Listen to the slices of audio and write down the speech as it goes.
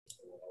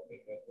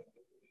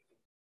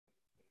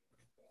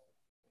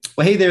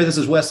Well, hey there, this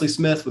is Wesley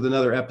Smith with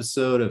another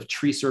episode of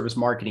Tree Service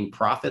Marketing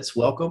Profits.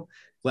 Welcome.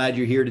 Glad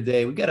you're here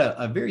today. We've got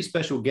a very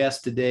special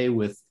guest today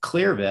with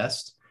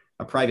ClearVest,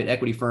 a private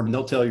equity firm, and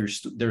they'll tell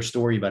their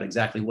story about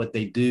exactly what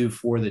they do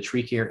for the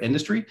tree care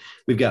industry.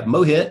 We've got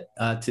Mohit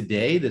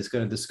today that's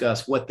going to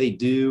discuss what they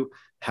do,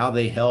 how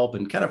they help,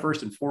 and kind of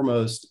first and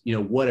foremost,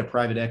 what a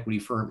private equity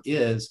firm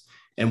is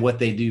and what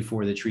they do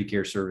for the tree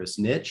care service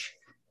niche.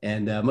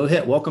 And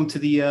Mohit, welcome to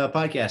the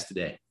podcast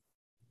today.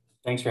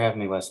 Thanks for having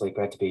me, Wesley.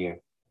 Glad to be here.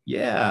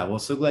 Yeah, well,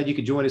 so glad you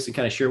could join us and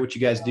kind of share what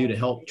you guys do to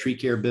help tree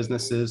care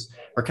businesses,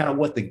 or kind of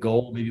what the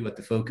goal, maybe what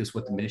the focus,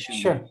 what the mission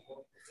is. Sure.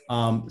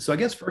 So I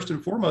guess first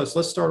and foremost,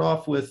 let's start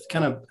off with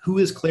kind of who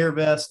is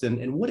ClearVest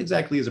and what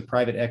exactly is a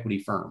private equity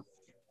firm?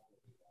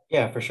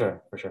 Yeah, for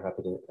sure. For sure.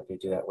 Happy to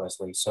do that,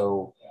 Wesley.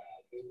 So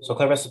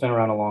ClearVest has been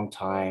around a long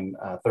time,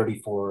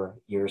 34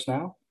 years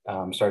now.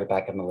 Started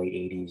back in the late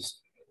 80s.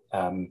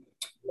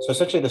 So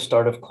essentially, the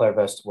start of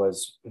ClearVest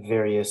was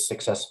various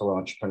successful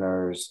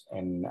entrepreneurs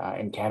in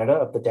Canada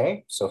of the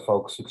day. So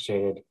folks who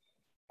created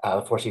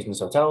Four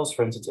Seasons Hotels,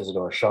 for instance,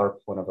 Isidore Sharp,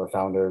 one of our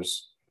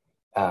founders,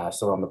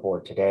 still on the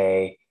board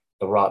today.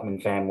 The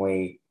Rotman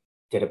family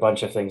did a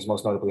bunch of things,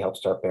 most notably helped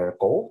start Barrick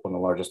Gold, one of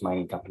the largest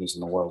mining companies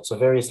in the world. So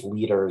various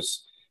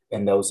leaders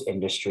in those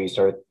industries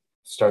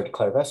started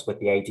ClearVest with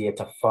the idea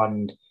to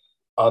fund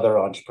other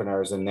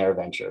entrepreneurs in their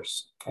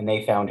ventures. And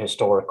they found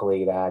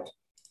historically that,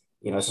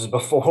 this is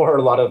before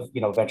a lot of,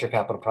 venture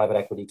capital, private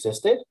equity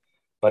existed,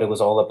 but it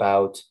was all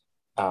about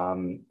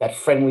that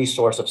friendly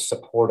source of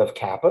supportive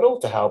capital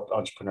to help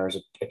entrepreneurs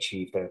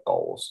achieve their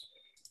goals.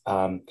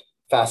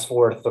 Fast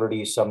forward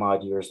 30 some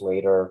odd years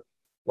later,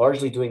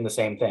 largely doing the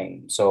same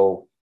thing.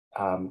 So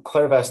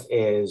ClearVest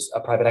is a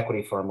private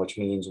equity firm, which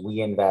means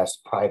we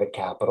invest private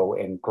capital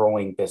in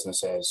growing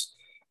businesses.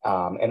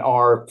 And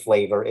our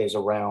flavor is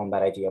around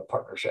that idea of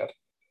partnership.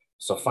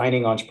 So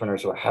finding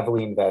entrepreneurs who are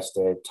heavily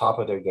invested, top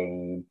of their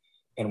game,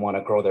 and want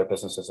to grow their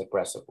businesses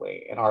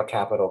aggressively. And our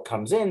capital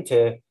comes in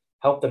to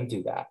help them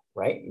do that,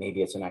 right?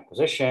 Maybe it's an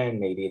acquisition,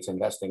 maybe it's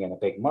investing in a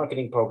big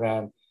marketing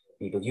program,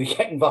 maybe you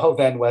get involved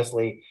then,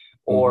 Wesley,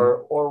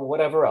 or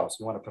whatever else.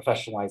 We want to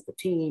professionalize the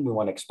team, we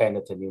want to expand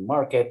it to new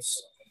markets.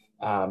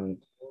 And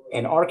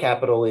our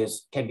capital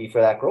can be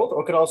for that growth,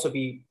 or it could also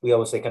be, we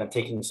always say, kind of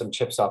taking some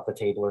chips off the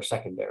table or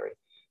secondary.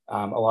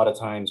 A lot of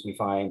times we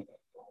find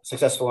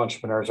successful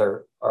entrepreneurs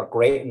are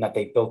great in that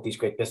they built these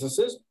great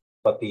businesses,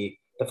 but the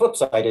flip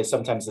side is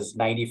sometimes is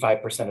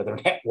 95% of their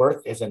net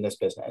worth is in this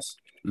business.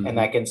 Mm-hmm. And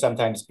that can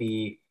sometimes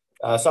be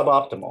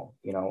suboptimal.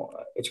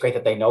 It's great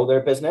that they know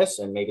their business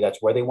and maybe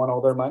that's where they want all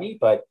their money,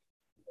 but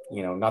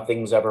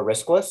nothing's ever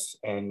riskless.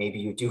 And maybe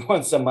you do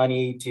want some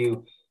money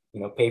to,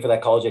 pay for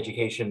that college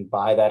education,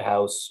 buy that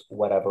house,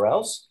 whatever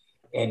else.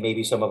 And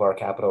maybe some of our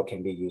capital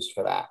can be used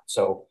for that.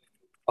 So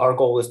our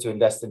goal is to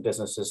invest in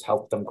businesses,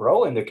 help them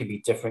grow, and there can be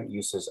different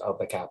uses of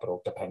the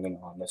capital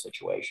depending on the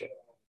situation.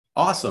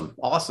 Awesome.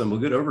 Well,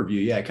 good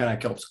overview. Yeah, it kind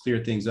of helps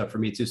clear things up for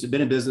me too. So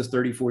been in business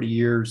 30, 40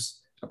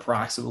 years,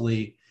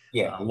 approximately.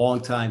 Yeah. A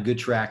long time, good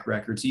track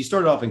record. So you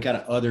started off in kind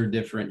of other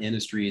different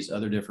industries,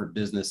 other different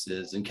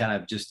businesses, and kind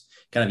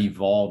of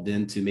evolved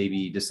into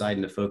maybe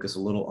deciding to focus a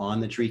little on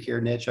the tree care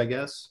niche, I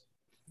guess.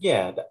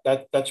 Yeah,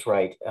 that's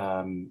right.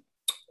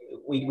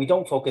 We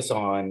don't focus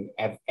on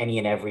any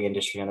and every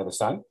industry under the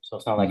sun. So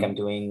it's not like I'm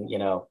doing,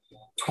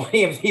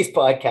 20 of these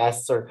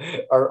podcasts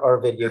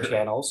or video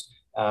channels.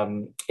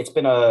 It's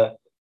been a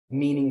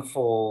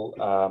meaningful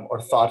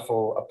or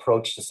thoughtful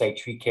approach to say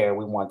tree care.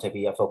 We want to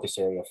be a focus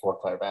area for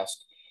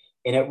ClearVest.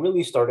 And it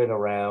really started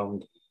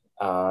around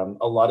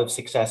a lot of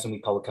success, and we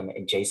call it kind of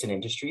adjacent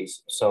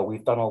industries. So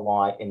we've done a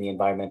lot in the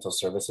environmental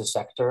services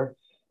sector,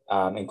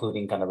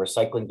 including kind of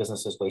recycling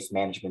businesses, waste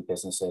management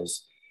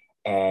businesses.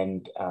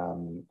 And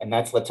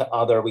that's led to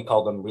other, we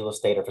call them real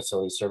estate or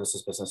facility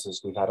services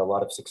businesses. We've had a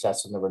lot of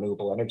success in the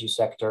renewable energy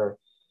sector,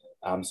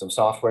 some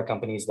software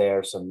companies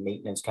there, some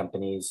maintenance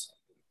companies.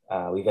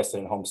 We invested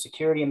in home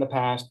security in the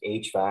past,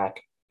 HVAC,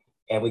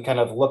 and we kind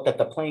of looked at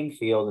the playing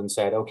field and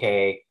said,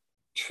 okay,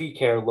 tree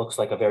care looks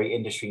like a very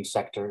interesting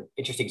sector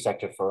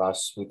for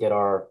us. We did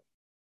our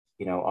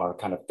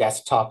kind of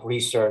desktop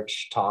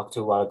research, talked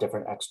to a lot of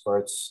different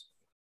experts,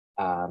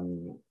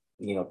 done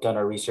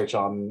our research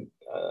on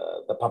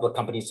the public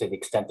companies to the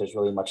extent there's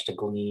really much to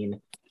glean.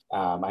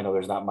 I know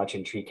there's not much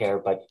in tree care,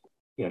 but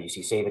you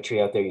see Save a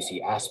Tree out there, you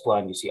see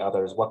Asplund, you see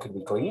others. What could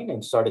we glean?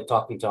 And started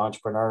talking to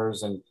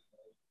entrepreneurs. And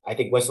I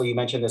think, Wesley, you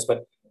mentioned this,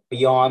 but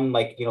beyond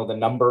the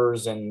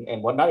numbers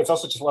and whatnot, it's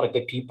also just a lot of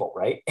good people,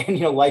 right? And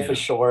life is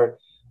short.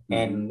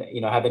 And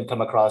haven't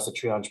come across a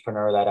tree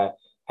entrepreneur that I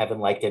haven't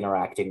liked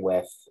interacting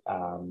with.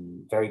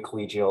 Very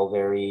collegial,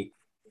 very,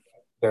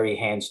 very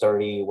hands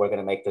dirty. We're going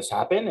to make this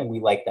happen, and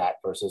we like that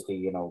versus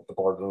the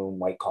boardroom,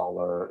 white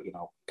collar,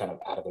 kind of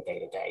out of the day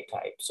to day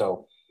type.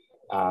 So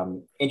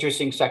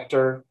interesting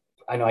sector.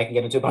 I know I can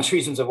get into a bunch of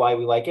reasons of why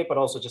we like it, but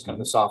also just kind of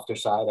the softer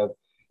side of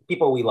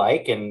people we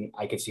like, and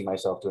I could see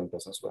myself doing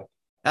business with.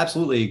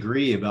 Absolutely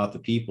agree about the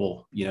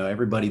people.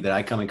 Everybody that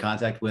I come in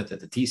contact with at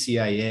the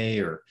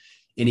TCIA or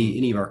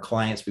any of our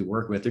clients we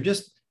work with, they're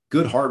just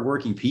good,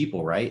 hardworking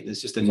people, right?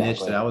 It's just a niche that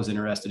Exactly. I was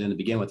interested in to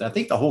begin with. I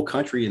think the whole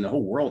country and the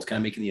whole world's kind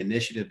of making the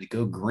initiative to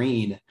go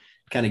green,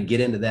 kind of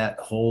get into that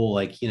whole,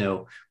 like,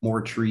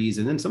 more trees.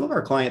 And then some of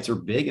our clients are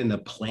big into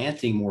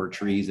planting more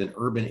trees in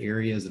urban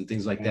areas and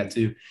things like that Mm.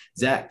 too.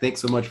 Zach,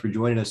 thanks so much for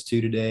joining us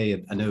too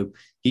today. I know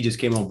he just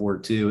came on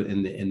board too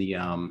in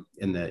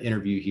the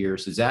interview here.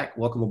 So Zach,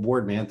 welcome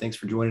aboard, man. Thanks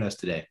for joining us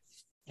today.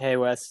 Hey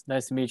Wes,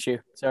 nice to meet you.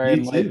 Sorry You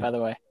I'm late, too. by the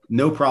way.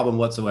 No problem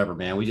whatsoever,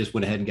 man. We just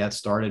went ahead and got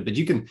started, but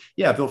you can,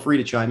 yeah, feel free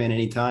to chime in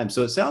anytime.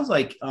 So it sounds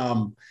like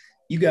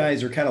you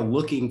guys are kind of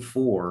looking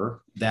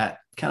for that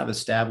kind of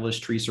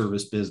established tree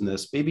service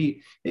business,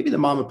 maybe the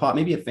mom and pop,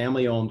 maybe a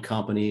family owned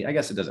company. I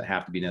guess it doesn't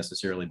have to be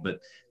necessarily, but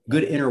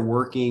good inner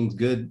workings,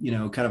 good,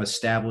 kind of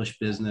established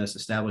business,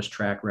 established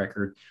track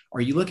record. Are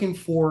you looking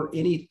for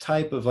any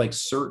type of like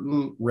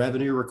certain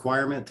revenue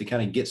requirement to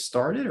kind of get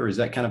started, or is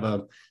that kind of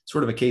a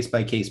sort of a case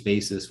by case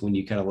basis when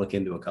you kind of look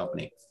into a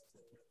company?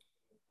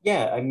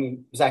 Yeah, I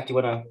mean, Zach, do you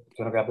wanna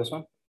grab this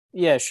one?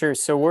 Yeah, sure.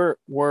 So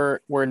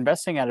we're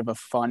investing out of a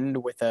fund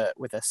with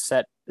a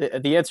set.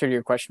 The answer to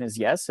your question is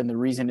yes, and the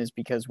reason is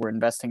because we're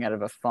investing out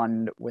of a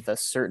fund with a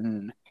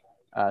certain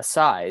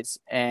size,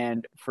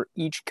 and for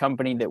each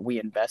company that we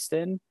invest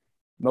in,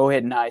 Mohit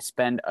and I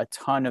spend a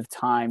ton of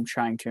time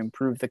trying to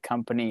improve the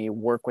company,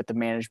 work with the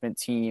management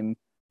team,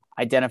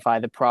 identify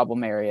the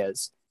problem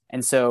areas,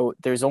 and so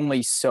there's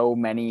only so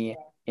many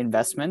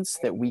investments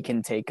that we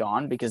can take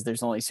on because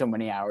there's only so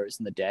many hours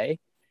in the day.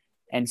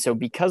 And so,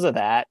 because of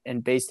that,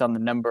 and based on the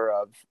number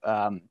of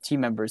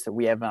team members that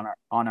we have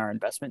on our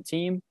investment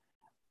team,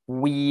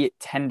 we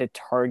tend to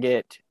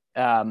target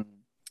um,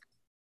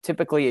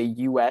 typically a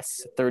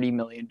US $30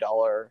 million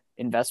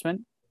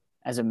investment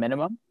as a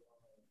minimum.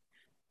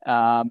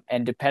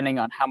 And depending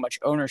on how much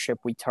ownership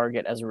we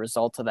target as a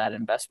result of that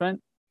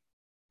investment,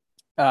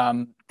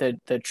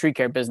 the tree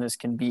care business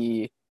can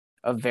be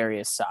of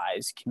various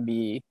size, can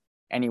be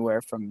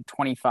anywhere from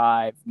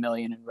 25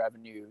 million in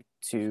revenue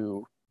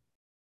to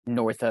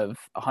north of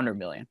 100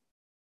 million.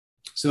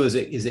 So is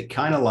it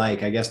kind of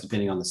like, I guess,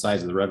 depending on the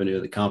size of the revenue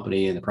of the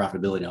company and the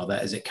profitability and all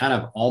that, is it kind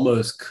of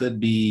almost could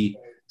be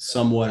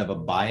somewhat of a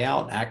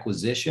buyout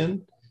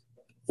acquisition,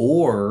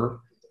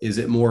 or is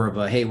it more of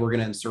a, hey, we're going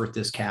to insert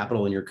this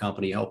capital in your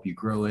company, help you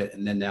grow it,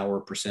 and then now we're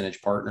a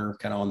percentage partner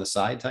kind of on the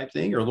side type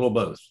thing, or a little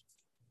both?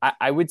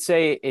 I would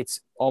say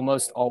it's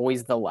almost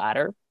always the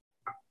latter,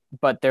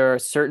 but there are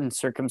certain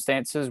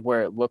circumstances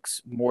where it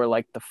looks more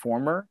like the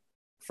former.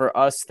 For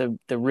us,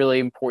 the really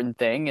important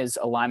thing is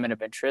alignment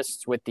of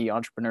interests with the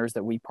entrepreneurs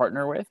that we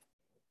partner with.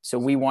 So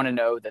we want to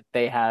know that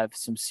they have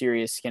some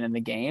serious skin in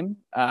the game,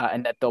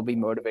 and that they'll be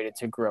motivated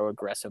to grow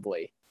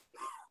aggressively.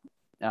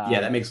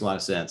 Yeah, that Um, makes a lot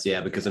of sense. Yeah,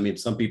 because I mean,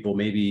 some people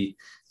maybe,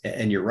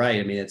 and you're right.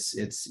 I mean, it's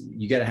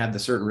you got to have the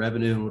certain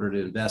revenue in order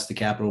to invest the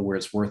capital where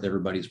it's worth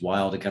everybody's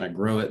while to kind of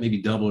grow it,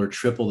 maybe double or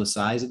triple the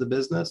size of the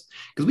business.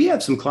 Because we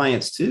have some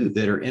clients too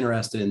that are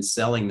interested in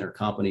selling their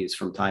companies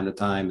from time to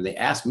time, and they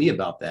ask me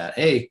about that.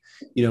 Hey,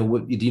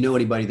 do you know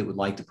anybody that would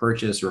like to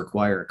purchase or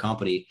acquire a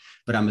company?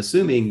 But I'm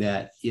assuming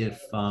that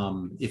if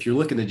you're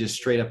looking to just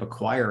straight up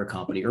acquire a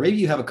company, or maybe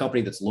you have a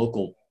company that's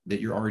local that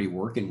you're already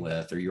working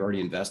with or you're already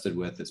invested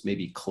with that's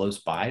maybe close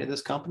by to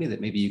this company that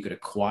maybe you could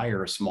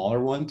acquire a smaller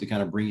one to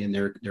kind of bring in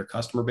their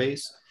customer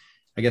base.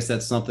 I guess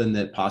that's something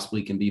that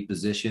possibly can be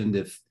positioned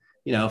if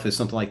it's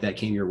something like that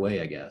came your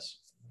way, I guess.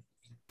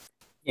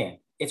 Yeah,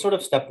 it's sort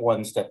of step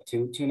one, step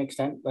two to an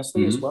extent,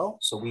 Leslie, as Mm-hmm. well.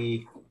 So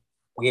we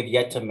have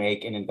yet to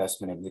make an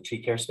investment in the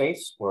tree care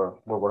space. We're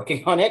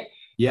working on it,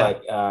 Yeah.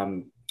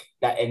 but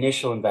that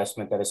initial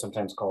investment that is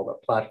sometimes called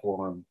a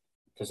platform,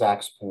 to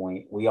Zach's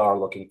point, we are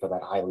looking for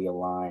that highly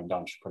aligned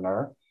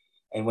entrepreneur.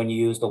 And when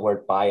you use the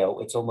word bio,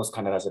 it's almost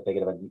kind of has a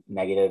bit of a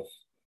negative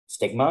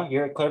stigma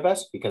here at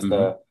ClearVest because Mm-hmm.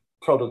 the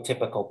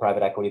prototypical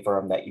private equity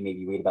firm that you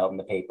maybe read about in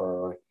the paper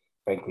or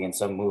frankly in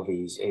some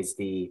movies is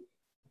you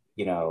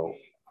know,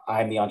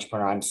 I'm the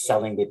entrepreneur, I'm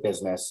selling the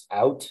business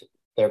out.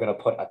 They're going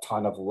to put a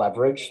ton of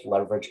leverage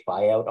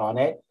buyout on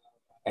it.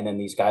 And then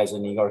these guys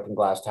in New York and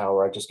Glass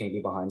Tower are just going to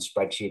be behind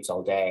spreadsheets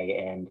all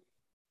day and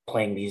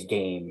playing these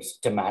games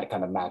to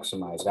kind of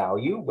maximize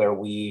value. Where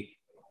we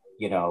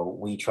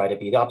try to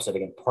be the opposite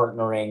again,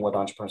 partnering with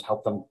entrepreneurs,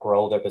 help them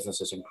grow their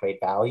businesses and create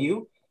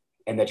value.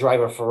 And the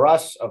driver for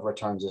us of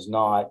returns is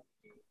not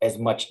as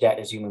much debt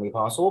as humanly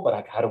possible,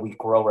 but how do we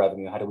grow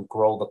revenue? How do we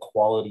grow the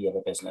quality of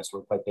a business?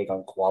 We're quite big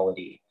on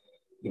quality,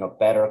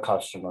 better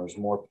customers,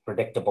 more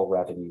predictable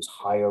revenues,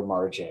 higher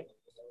margin,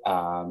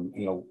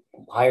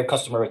 higher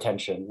customer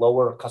retention,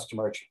 lower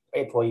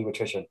employee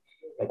attrition.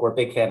 Like we're a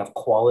big fan of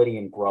quality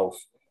and growth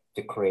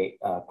to create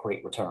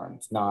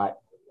returns, not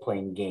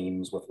playing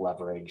games with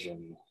leverage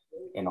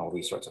and all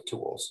these sorts of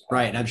tools.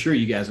 Right. And I'm sure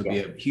you guys would be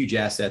Yeah, a huge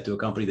asset to a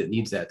company that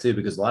needs that too,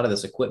 because a lot of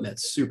this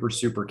equipment's super,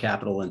 super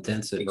capital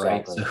intensive,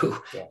 right? exactly.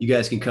 So Yeah, you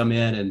guys can come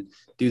in and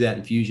do that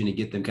infusion and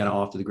get them kind of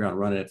off to the ground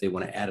running if they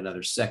want to add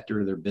another sector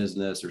of their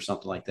business or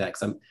something like that.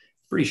 Cause I'm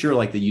pretty sure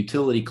like the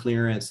utility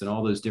clearance and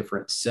all those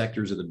different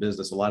sectors of the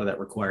business, a lot of that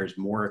requires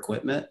more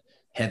equipment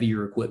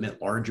heavier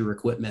equipment, larger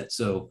equipment.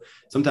 So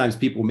sometimes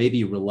people may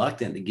be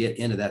reluctant to get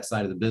into that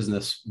side of the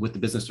business with the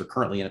business they're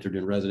currently in if they're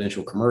doing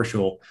residential,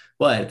 commercial.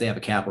 But if they have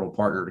a capital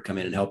partner to come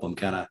in and help them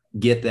kind of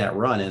get that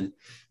running,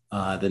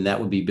 then that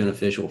would be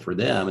beneficial for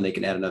them. And they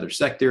can add another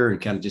sector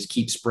and kind of just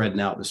keep spreading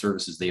out the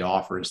services they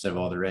offer instead of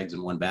all their eggs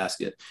in one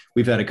basket.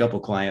 We've had a couple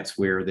of clients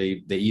where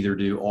they either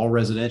do all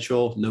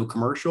residential, no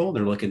commercial.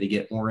 They're looking to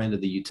get more into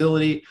the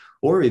utility,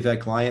 or we've had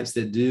clients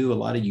that do a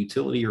lot of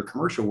utility or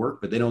commercial work,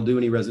 but they don't do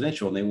any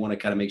residential, and they want to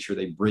kind of make sure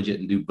they bridge it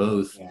and do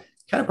both. Yeah.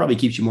 Kind of probably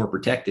keeps you more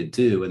protected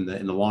too in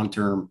the long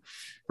term.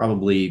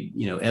 Probably,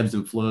 ebbs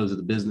and flows of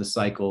the business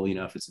cycle,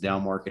 if it's a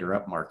down market or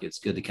up market, it's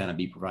good to kind of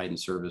be providing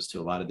service to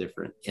a lot of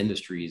different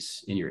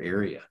industries in your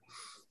area.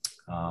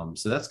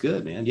 So that's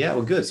good, man. Yeah,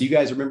 well, good. So you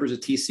guys are members of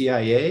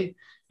TCIA.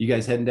 You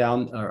guys heading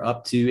down or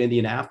up to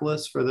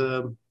Indianapolis for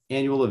the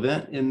annual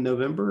event in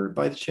November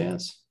by the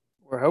chance?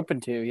 We're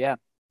hoping to, yeah.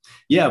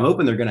 Yeah, I'm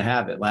hoping they're going to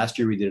have it. Last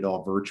year we did it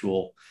all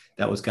virtual.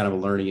 That was kind of a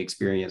learning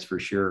experience for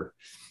sure.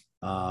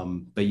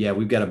 But yeah,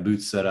 we've got a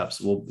booth set up,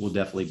 so we'll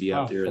definitely be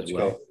up there as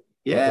well. Great.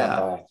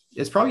 Yeah,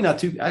 it's probably not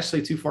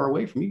too far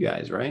away from you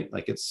guys, right?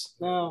 Like it's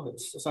not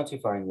too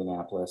far in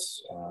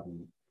Indianapolis.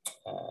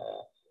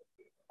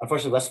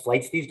 Unfortunately, less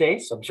flights these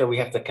days, so I'm sure we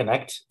have to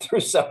connect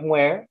through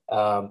somewhere.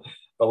 But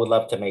would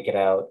love to make it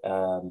out.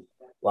 A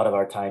lot of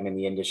our time in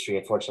the industry,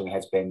 unfortunately,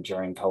 has been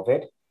during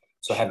COVID.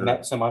 So I have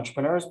met some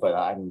entrepreneurs, but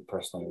I'm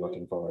personally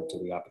looking forward to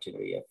the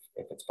opportunity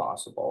if it's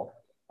possible.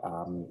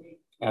 And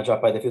I'll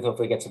drop by the booth,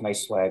 hopefully get some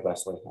nice swag,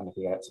 Wesley. I don't know if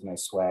you got some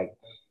nice swag.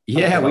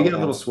 Yeah, we got a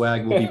little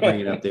swag we'll be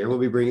bringing up there. We'll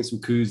be bringing some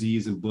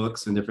koozies and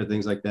books and different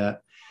things like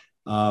that.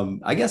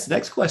 I guess the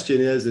next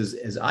question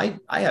is I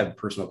have a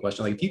personal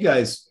question. Like if you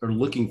guys are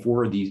looking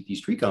for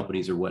these tree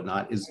companies or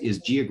whatnot, is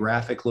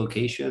geographic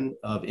location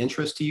of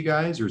interest to you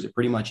guys, or is it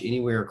pretty much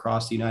anywhere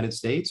across the United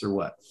States or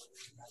what?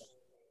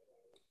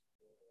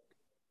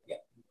 Yeah,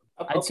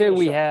 I'd say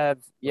we have.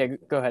 Yeah,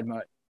 go ahead,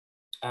 Mo.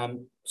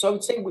 So I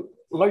would say we're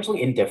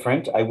largely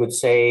indifferent. I would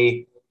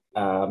say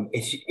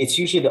it's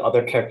usually the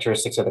other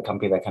characteristics of the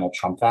company that kind of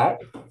trump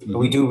that. Mm-hmm. But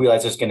we do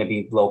realize there's going to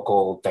be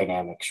local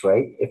dynamics,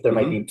 right? If there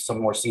might be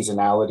some more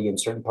seasonality in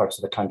certain parts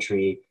of the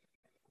country,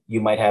 you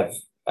might have,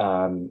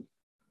 I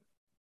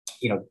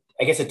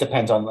guess it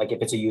depends on like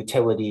if it's a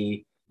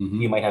utility,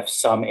 you might have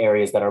some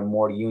areas that are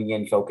more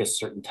union focused,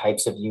 certain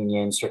types of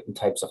unions, certain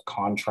types of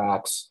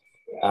contracts.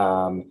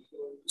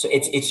 So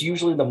it's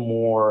usually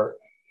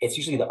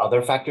the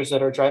other factors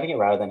that are driving it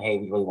rather than, hey,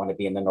 we really want to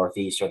be in the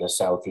Northeast or the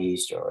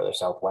Southeast or the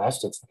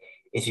Southwest.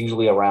 It's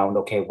usually around,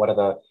 okay,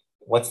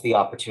 what's the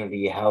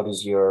opportunity? How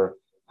does your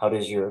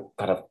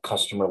kind of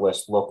customer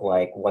list look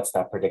like? What's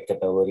that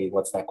predictability?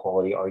 What's that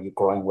quality? Are you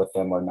growing with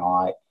them or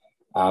not?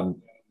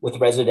 With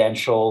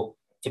residential,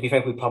 to be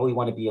frank, we probably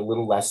want to be a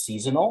little less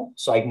seasonal.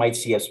 So I might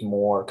see us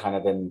more kind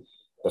of in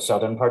the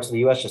southern parts of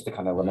the US just to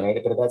kind of eliminate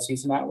a bit of that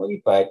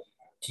seasonality. But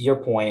to your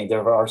point,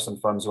 there are some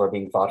firms who are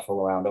being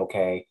thoughtful around,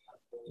 okay,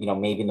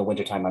 maybe in the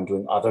wintertime I'm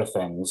doing other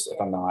things if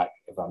I'm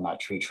not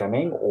tree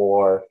trimming,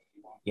 or,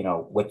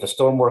 with the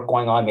storm work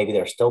going on, maybe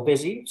they're still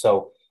busy.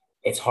 So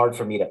it's hard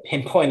for me to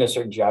pinpoint a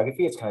certain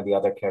geography. It's kind of the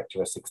other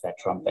characteristics that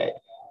trump it.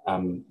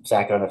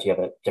 Zach, I don't know if you have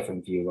a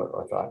different view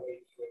or thought.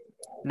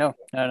 No.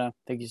 I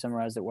think you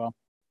summarized it well.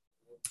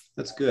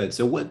 That's good.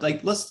 So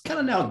let's kind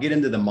of now get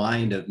into the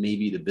mind of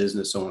maybe the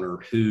business owner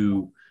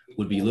who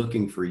would be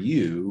looking for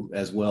you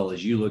as well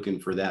as you looking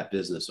for that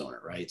business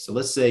owner, right? So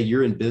let's say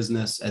you're in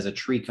business as a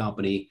tree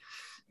company,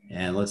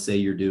 and let's say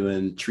you're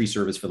doing tree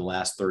service for the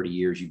last 30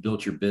 years. You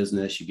built your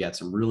business, you got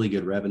some really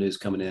good revenues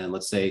coming in.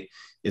 Let's say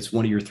it's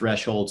one of your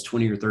thresholds,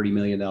 $20 or $30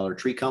 million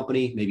tree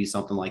company, maybe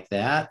something like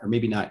that, or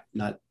maybe not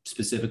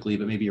specifically,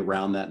 but maybe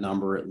around that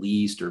number at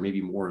least, or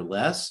maybe more or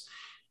less.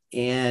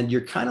 And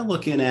you're kind of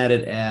looking at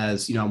it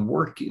as, I'm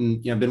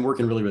working, I've been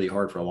working really, really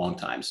hard for a long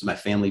time. So my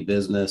family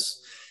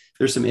business,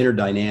 there's some inner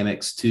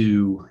dynamics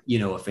to,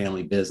 a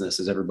family business,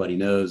 as everybody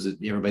knows.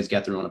 Everybody's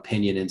got their own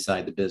opinion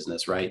inside the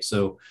business, right?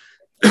 So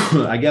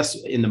I guess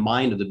in the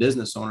mind of the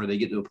business owner, they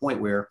get to a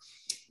point where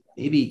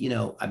maybe,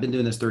 I've been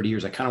doing this 30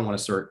 years. I kind of want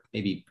to start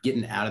maybe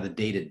getting out of the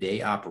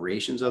day-to-day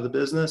operations of the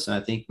business. And I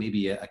think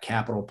maybe a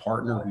capital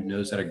partner who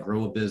knows how to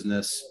grow a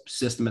business,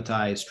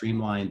 systematize,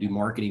 streamline, do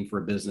marketing for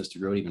a business to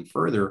grow it even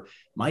further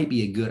might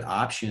be a good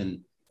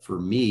option for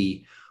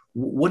me.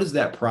 What is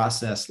that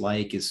process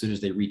like as soon as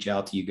they reach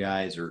out to you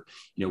guys, or,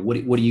 what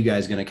are you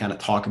guys going to kind of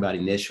talk about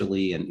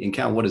initially, and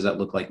kind of what does that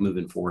look like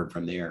moving forward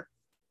from there?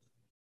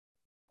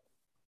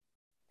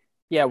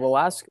 Yeah, we'll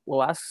ask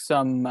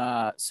some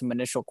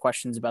initial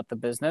questions about the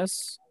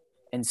business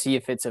and see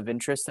if it's of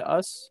interest to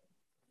us.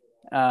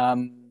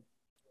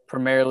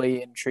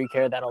 Primarily in tree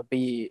care, that'll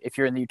be, if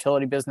you're in the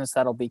utility business,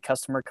 that'll be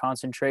customer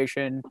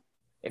concentration.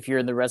 If you're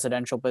in the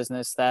residential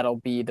business, that'll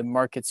be the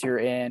markets you're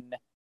in,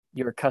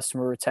 your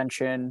customer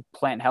retention,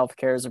 plant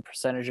healthcare as a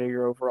percentage of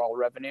your overall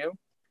revenue,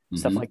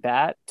 stuff like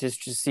that.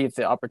 Just to see if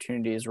the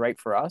opportunity is right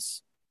for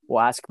us. We'll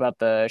ask about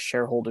the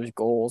shareholders'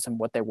 goals and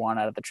what they want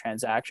out of the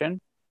transaction.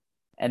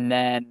 And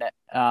then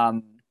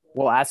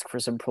we'll ask for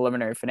some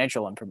preliminary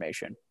financial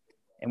information.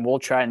 and we'll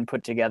try and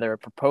put together a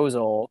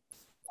proposal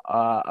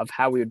of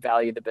how we would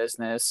value the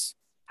business,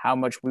 how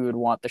much we would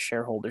want the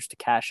shareholders to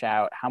cash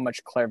out, how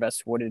much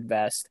Clairvest would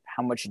invest,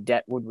 how much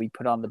debt would we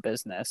put on the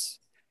business.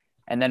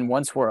 And then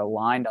once we're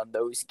aligned on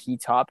those key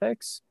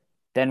topics,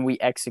 then we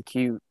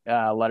execute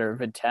a letter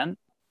of intent,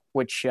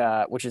 which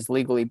is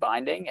legally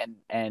binding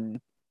and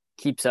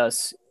keeps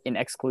us in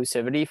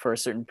exclusivity for a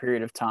certain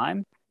period of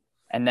time.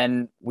 And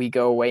then we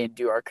go away and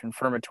do our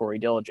confirmatory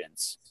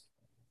diligence,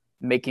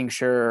 making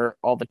sure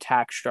all the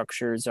tax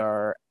structures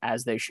are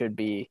as they should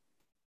be,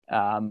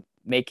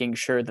 making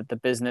sure that the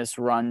business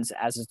runs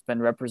as it's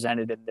been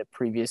represented in the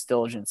previous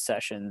diligence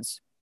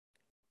sessions,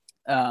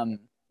 and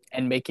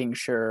making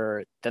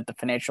sure that the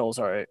financials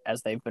are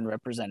as they've been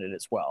represented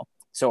as well.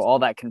 So all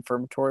that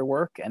confirmatory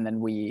work, and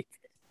then we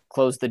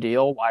close the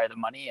deal, wire the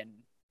money, and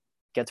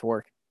get to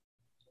work.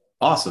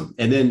 Awesome.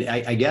 And then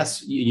I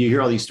guess you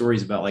hear all these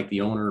stories about like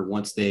the owner,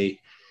 once they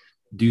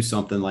do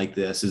something like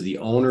this, is the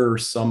owner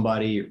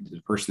somebody,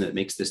 the person that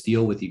makes this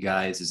deal with you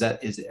guys, are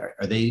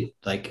they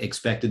like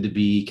expected to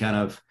be kind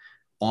of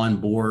on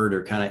board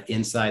or kind of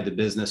inside the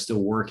business,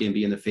 still working,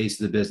 be in the face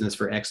of the business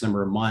for X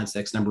number of months,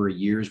 X number of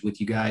years with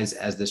you guys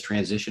as this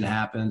transition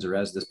happens or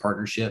as this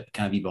partnership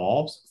kind of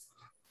evolves?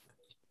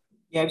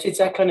 Yeah, it's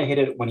that kind of hit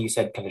it when you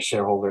said kind of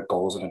shareholder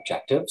goals and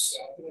objectives.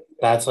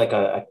 That's like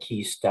a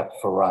key step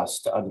for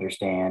us to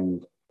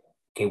understand,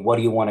 okay, what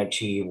do you want to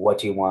achieve? What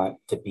do you want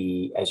to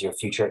be as your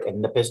future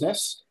in the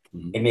business?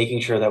 Mm-hmm. And making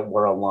sure that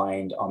we're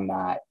aligned on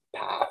that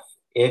path.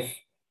 If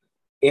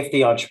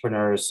the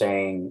entrepreneur is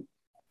saying,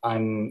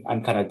 I'm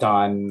kind of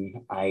done,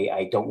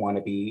 I don't want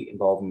to be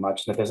involved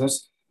much in the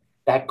business,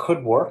 that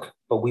could work,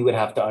 but we would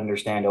have to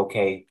understand,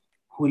 okay,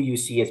 who do you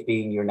see as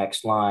being your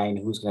next line?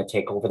 Who's going to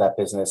take over that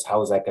business?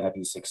 How is that going to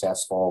be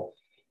successful?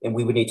 And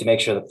we would need to make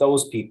sure that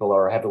those people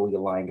are heavily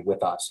aligned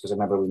with us, because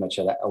remember we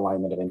mentioned that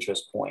alignment of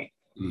interest point.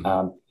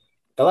 Mm-hmm.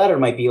 The latter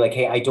might be like,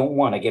 hey, I don't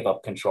want to give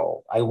up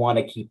control. I want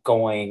to keep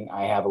going.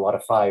 I have a lot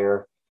of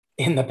fire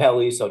in the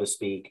belly, so to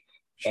speak.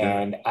 Sure.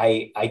 And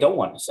I don't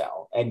want to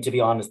sell. And to be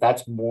honest,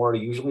 that's more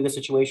usually the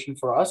situation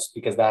for us,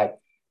 because that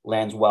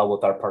lands well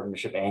with our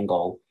partnership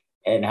angle.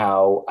 And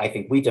how I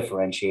think we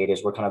differentiate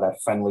is we're kind of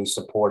that friendly,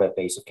 supportive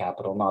base of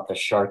capital, not the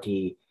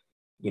sharky,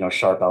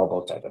 sharp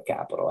elbow type of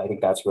capital. I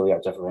think that's really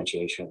our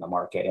differentiation in the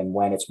market. And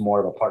when it's more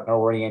of a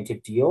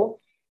partner-oriented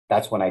deal,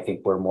 that's when I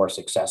think we're more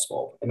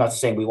successful. I'm not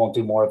saying we won't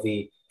do more of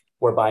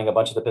we're buying a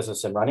bunch of the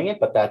business and running it,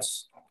 but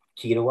that's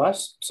key to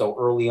us. So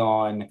early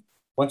on,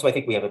 once I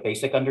think we have a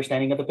basic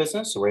understanding of the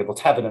business, so we're able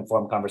to have an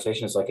informed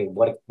conversation. It's like, hey,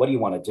 what do you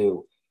want to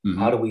do? Mm-hmm.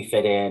 How do we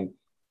fit in?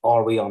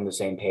 Are we on the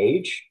same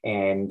page?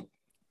 And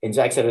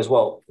Zach said as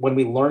well, when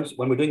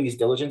we're doing these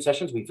diligence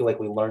sessions, we feel like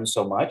we learn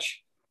so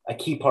much. A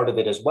key part of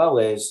it as well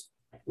is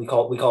we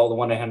call it the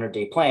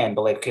 1-800-day plan,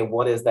 but like, okay,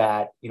 what is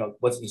that?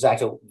 What's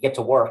exactly get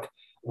to work?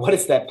 What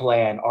is that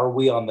plan? Are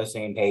we on the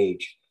same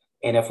page?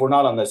 And if we're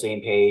not on the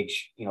same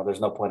page, there's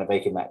no point of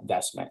making that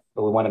investment,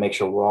 but we want to make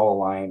sure we're all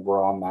aligned.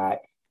 We're on that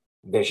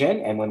vision.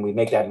 And when we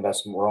make that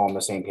investment, we're all on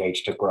the same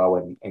page to grow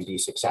and be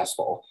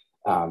successful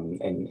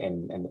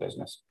in the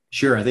business.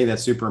 Sure. I think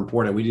that's super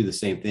important. We do the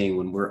same thing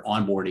when we're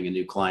onboarding a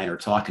new client or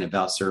talking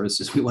about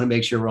services. We want to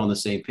make sure we're on the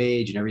same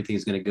page and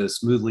everything's going to go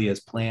smoothly as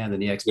planned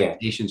and the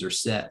expectations are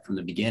set from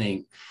the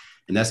beginning.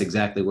 And that's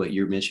exactly what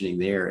you're mentioning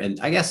there. And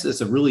I guess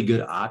it's a really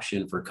good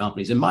option for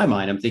companies. In my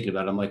mind, I'm thinking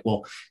about it. I'm like,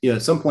 well,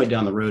 at some point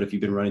down the road, if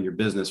you've been running your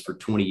business for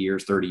 20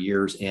 years, 30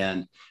 years,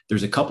 and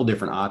there's a couple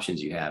different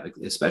options you have,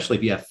 especially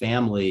if you have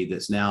family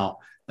that's now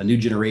a new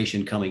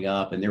generation coming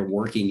up and they're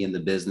working in the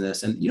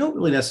business, and you don't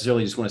really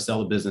necessarily just want to sell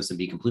the business and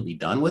be completely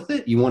done with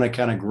it. You want to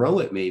kind of grow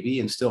it maybe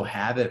and still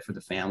have it for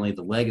the family,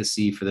 the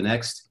legacy for the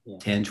next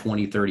 10,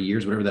 20, 30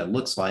 years, whatever that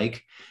looks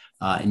like.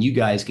 And you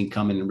guys can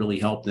come in and really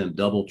help them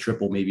double,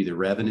 triple maybe their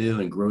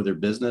revenue and grow their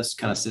business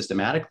kind of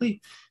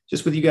systematically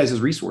just with you guys as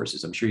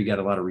resources. I'm sure you got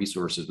a lot of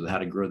resources with how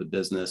to grow the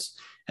business.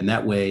 And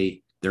that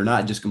way they're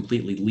not just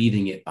completely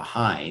leaving it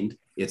behind.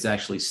 It's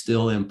actually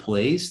still in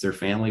place. Their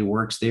family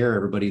works there.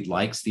 Everybody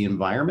likes the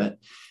environment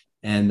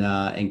and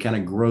kind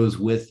of grows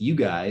with you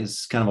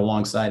guys kind of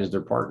alongside as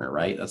their partner,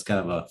 right? That's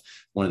kind of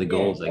one of the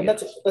goals. I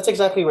guess. That's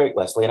exactly right,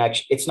 Wesley. And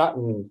actually it's not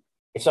in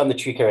the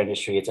tree care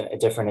industry. It's a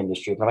different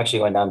industry, but I'm actually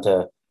going down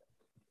to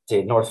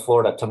North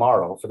Florida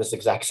tomorrow for this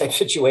exact same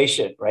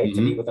situation, right? Mm-hmm.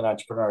 To meet with an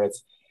entrepreneur.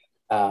 It's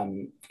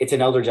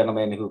an elder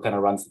gentleman who kind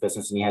of runs the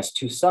business and he has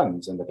 2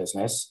 sons in the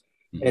business.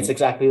 Mm-hmm. And it's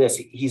exactly this.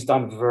 He's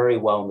done very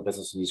well in the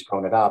business and he's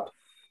grown it up,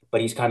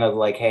 but he's kind of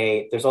like,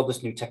 hey, there's all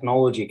this new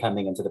technology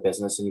coming into the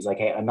business. And he's like,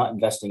 hey, I'm not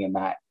investing in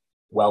that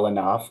well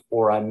enough,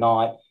 or I'm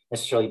not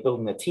necessarily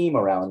building a team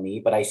around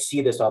me, but I see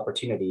this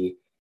opportunity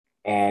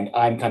and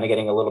I'm kind of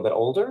getting a little bit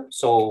older.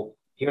 So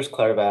here's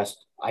Clairvest.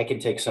 I can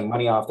take some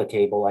money off the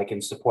table. I can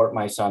support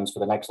my sons for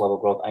the next level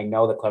of growth. I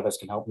know that Clairvest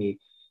can help me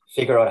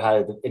figure out how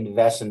to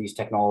invest in these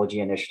technology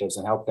initiatives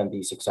and help them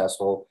be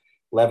successful,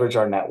 leverage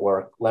our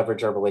network,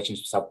 leverage our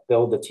relationships, help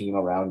build the team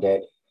around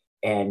it.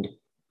 And,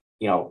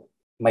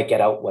 might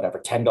get out whatever,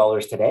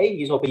 $10 today.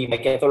 He's hoping you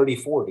might get 30,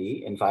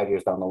 40 in 5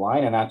 years down the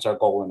line. And that's our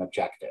goal and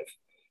objective.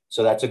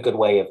 So that's a good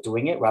way of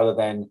doing it, rather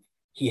than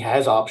he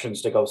has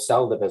options to go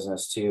sell the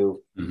business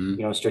to,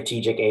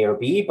 strategic A or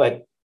B,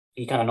 but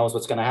he kind of knows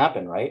what's going to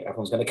happen, right?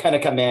 Everyone's going to kind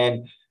of come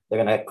in.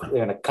 They're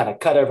going to kind of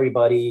cut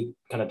everybody,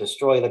 kind of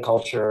destroy the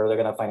culture. They're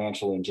going to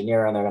financially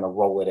engineer, and they're going to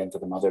roll it into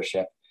the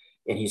mothership,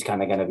 and he's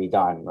kind of going to be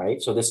done,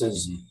 right? So this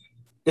is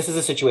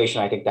a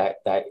situation, I think,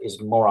 that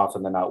is more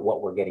often than not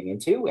what we're getting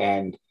into.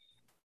 And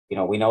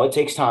we know it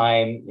takes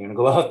time. You're going to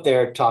go out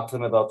there, talk to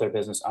them about their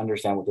business,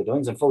 understand what they're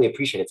doing, and fully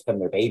appreciate it's been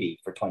their baby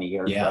for 20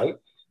 years, right?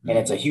 And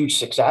it's a huge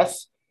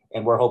success.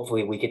 And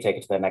hopefully we could take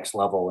it to the next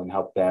level and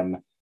help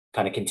them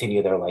kind of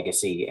continue their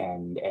legacy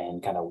and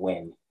kind of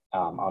win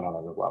on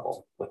another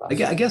level with us.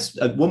 I guess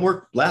one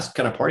more last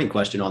kind of parting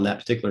question on that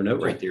particular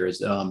note right there is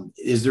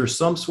there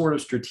some sort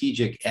of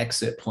strategic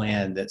exit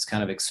plan that's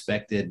kind of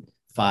expected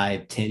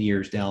 5-10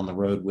 years down the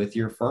road with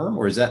your firm,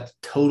 or is that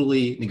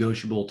totally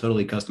negotiable,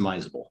 totally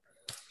customizable?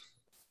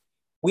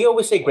 We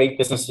always say great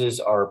businesses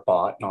are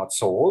bought, not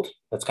sold.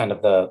 That's kind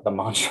of the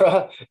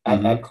mantra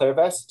at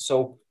ClearVest.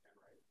 So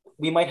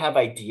we might have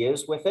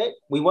ideas with it.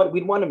 We'd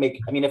want to make,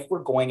 if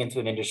we're going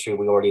into an industry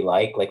we already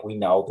like we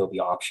know there'll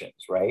be options,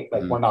 right?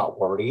 We're not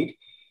worried.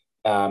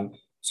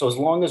 So as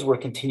long as we're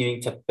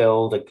continuing to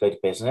build a good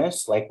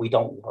business, we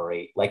don't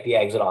worry, the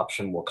exit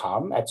option will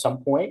come at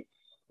some point.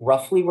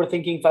 Roughly, we're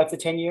thinking 5 to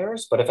 10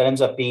 years, but if it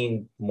ends up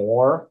being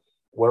more,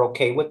 we're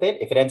okay with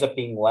it. If it ends up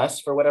being less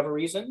for whatever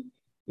reason,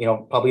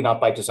 probably not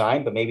by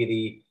design, but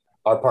maybe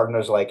our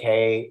partner's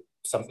hey,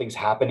 something's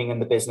happening in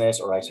the business,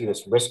 or I see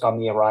this risk on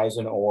the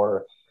horizon,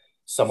 or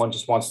someone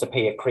just wants to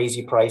pay a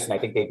crazy price and I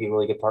think they'd be a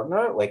really good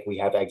partner. We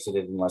have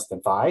exited in less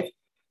than 5,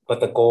 but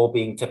the goal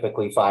being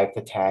typically 5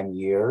 to 10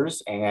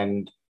 years,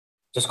 and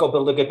just go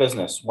build a good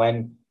business.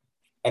 And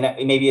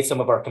maybe it's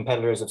some of our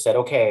competitors have said,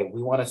 okay,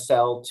 we want to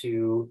sell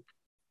to,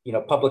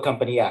 public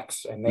company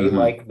X, and they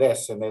like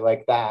this and they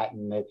like that.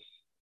 And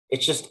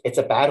it's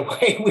a bad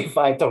way we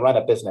find to run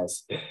a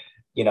business.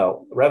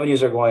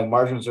 Revenues are going,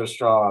 margins are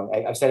strong.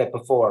 I've said it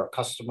before,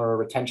 customer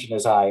retention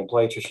is high,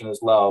 employee attrition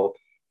is low.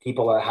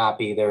 People are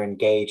happy, they're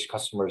engaged,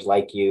 customers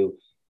like you,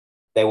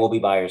 they will be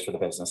buyers for the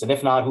business. And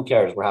if not, who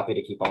cares? We're happy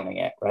to keep owning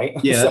it, right?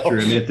 Yeah, that's true.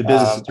 If the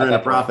business is turning a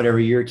profit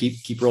every year,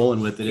 keep rolling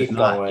with it. If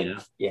not, going.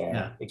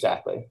 Yeah,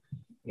 exactly.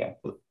 Yeah.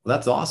 Well,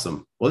 that's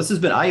awesome. Well, this has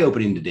been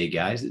eye-opening today,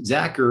 guys.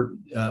 Zach or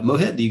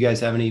Mohit, do you guys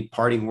have any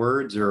parting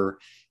words or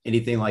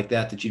anything like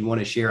that you'd want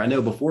to share? I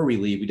know before we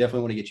leave, we definitely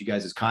want to get you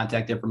guys'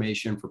 contact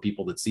information for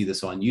people that see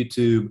this on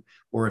YouTube,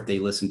 or if they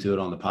listen to it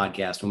on the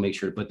podcast, we'll make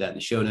sure to put that in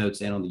the show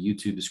notes and on the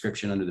YouTube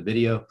description under the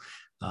video.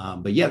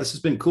 But yeah, this has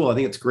been cool. I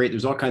think it's great.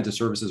 There's all kinds of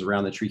services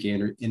around the tree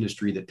care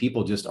industry that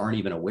people just aren't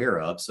even aware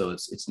of. So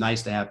it's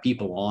nice to have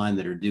people on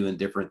that are doing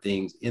different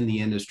things in the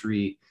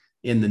industry,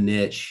 in the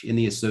niche, in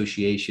the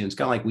associations,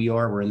 kind of like we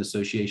are. We're in the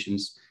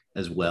associations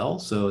as well.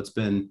 So it's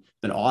been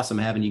awesome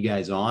having you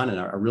guys on, and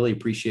I really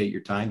appreciate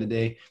your time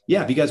today.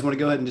 Yeah, if you guys want to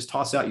go ahead and just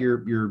toss out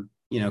your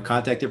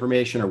contact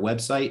information or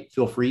website,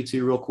 feel free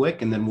to real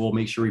quick, and then we'll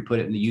make sure we put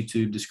it in the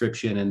YouTube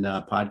description and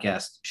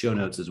podcast show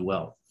notes as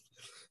well.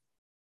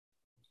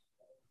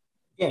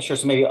 Yeah, sure.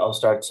 So maybe I'll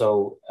start.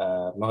 So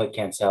Mohit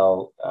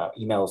Kansal,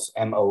 emails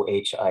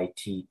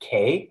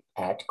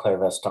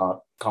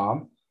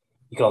mohitk@clarivest.com.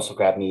 You can also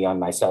grab me on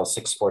my cell,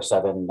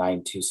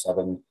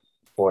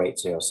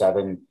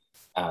 647-927-4807.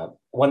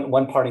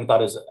 One parting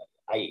thought is,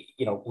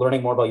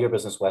 learning more about your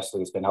business, Wesley,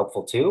 has been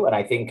helpful too. And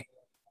I think,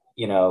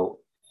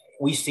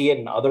 we see it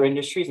in other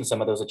industries and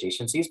some of those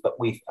adjacencies, but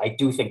I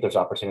do think there's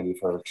opportunity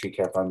for tree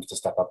care firms to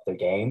step up their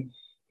game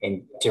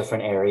in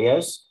different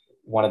areas.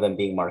 One of them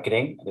being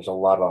marketing. There's a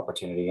lot of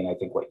opportunity, and I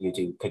think what you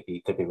do could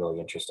be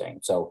really interesting.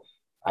 So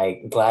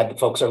I'm glad that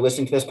folks are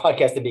listening to this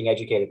podcast and being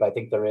educated, but I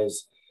think there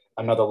is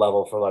another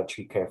level for a lot of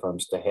tree care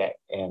firms to hit.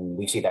 And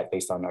we see that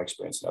based on our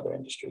experience in other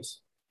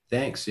industries.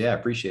 Thanks. Yeah, I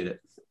appreciate it.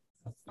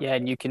 Yeah,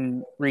 and you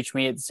can reach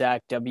me at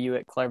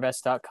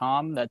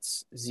zachw@clarivest.com.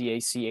 That's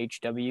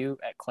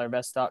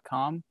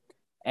ZACHW@clarivest.com.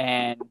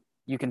 And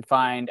you can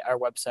find our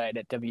website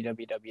at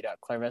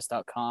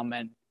www.clarivest.com.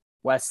 And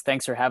Wes,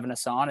 thanks for having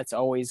us on. It's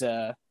always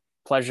a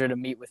pleasure to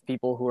meet with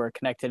people who are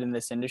connected in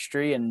this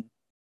industry and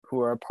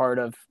who are a part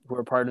of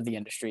the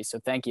industry. So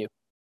thank you.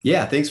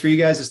 Yeah, thanks for you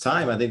guys'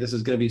 time. I think this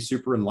is going to be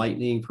super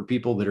enlightening for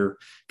people that are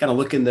kind of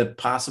looking to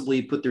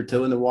possibly put their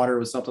toe in the water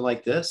with something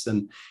like this.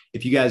 And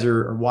if you guys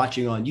are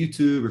watching on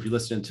YouTube, or if you're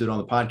listening to it on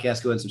the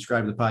podcast, go ahead and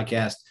subscribe to the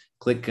podcast.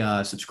 Click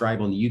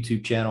subscribe on the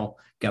YouTube channel.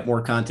 Got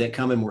more content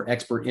coming, more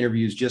expert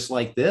interviews just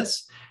like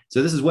this.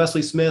 So this is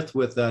Wesley Smith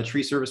with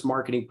Tree Service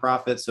Marketing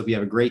Profits. So if you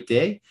have a great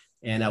day,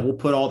 and we'll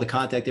put all the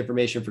contact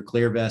information for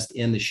ClearVest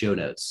in the show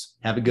notes.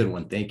 Have a good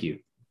one. Thank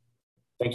you.